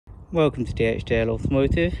Welcome to DHDL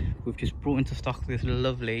Automotive. We've just brought into stock this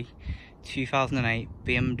lovely 2008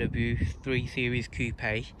 BMW 3 Series Coupe.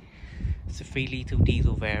 It's a 3-litre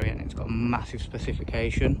diesel variant. It's got a massive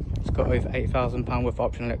specification. It's got over £8,000 worth of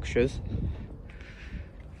optional extras.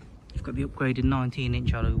 It's got the upgraded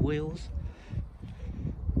 19-inch alloy wheels.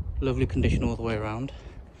 Lovely condition all the way around.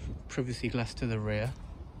 Privacy glass to the rear.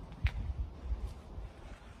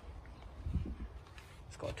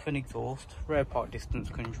 Got a twin exhaust, rear park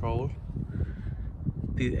distance control.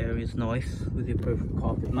 Boot area is nice with the appropriate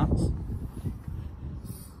carpet mats.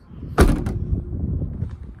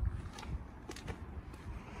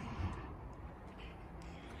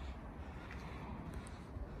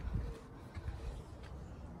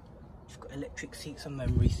 It's got electric seats and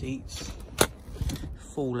memory seats.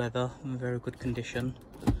 Full leather in very good condition.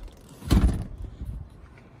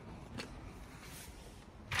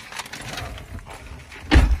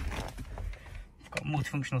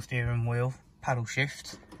 Multifunctional steering wheel, paddle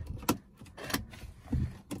shift.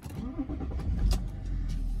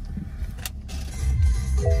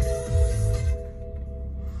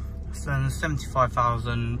 It's done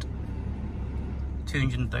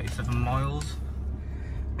 75,237 miles.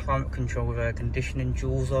 Climate control with air conditioning,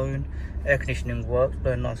 dual zone. Air conditioning works,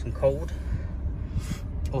 burn nice and cold.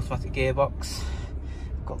 Automatic gearbox.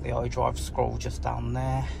 Got the iDrive scroll just down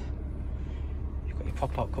there. You've got your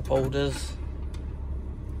pop-up cup holders.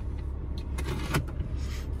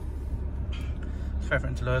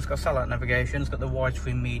 Preference low. It's got satellite navigation, it's got the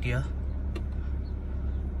widescreen media.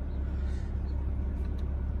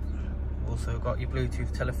 Also got your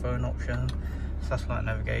Bluetooth telephone option, satellite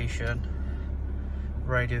navigation,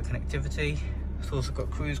 radio connectivity. It's also got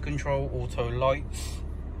cruise control, auto lights,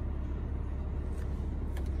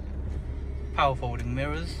 power folding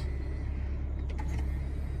mirrors.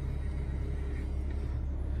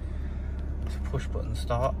 It's a push button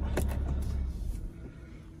start.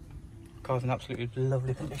 Car's in absolutely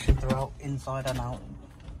lovely condition throughout, inside and out.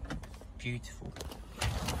 Beautiful.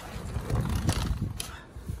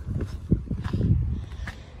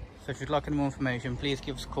 So if you'd like any more information, please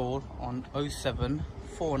give us a call on 07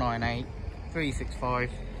 498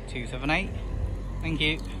 365 278. Thank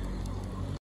you.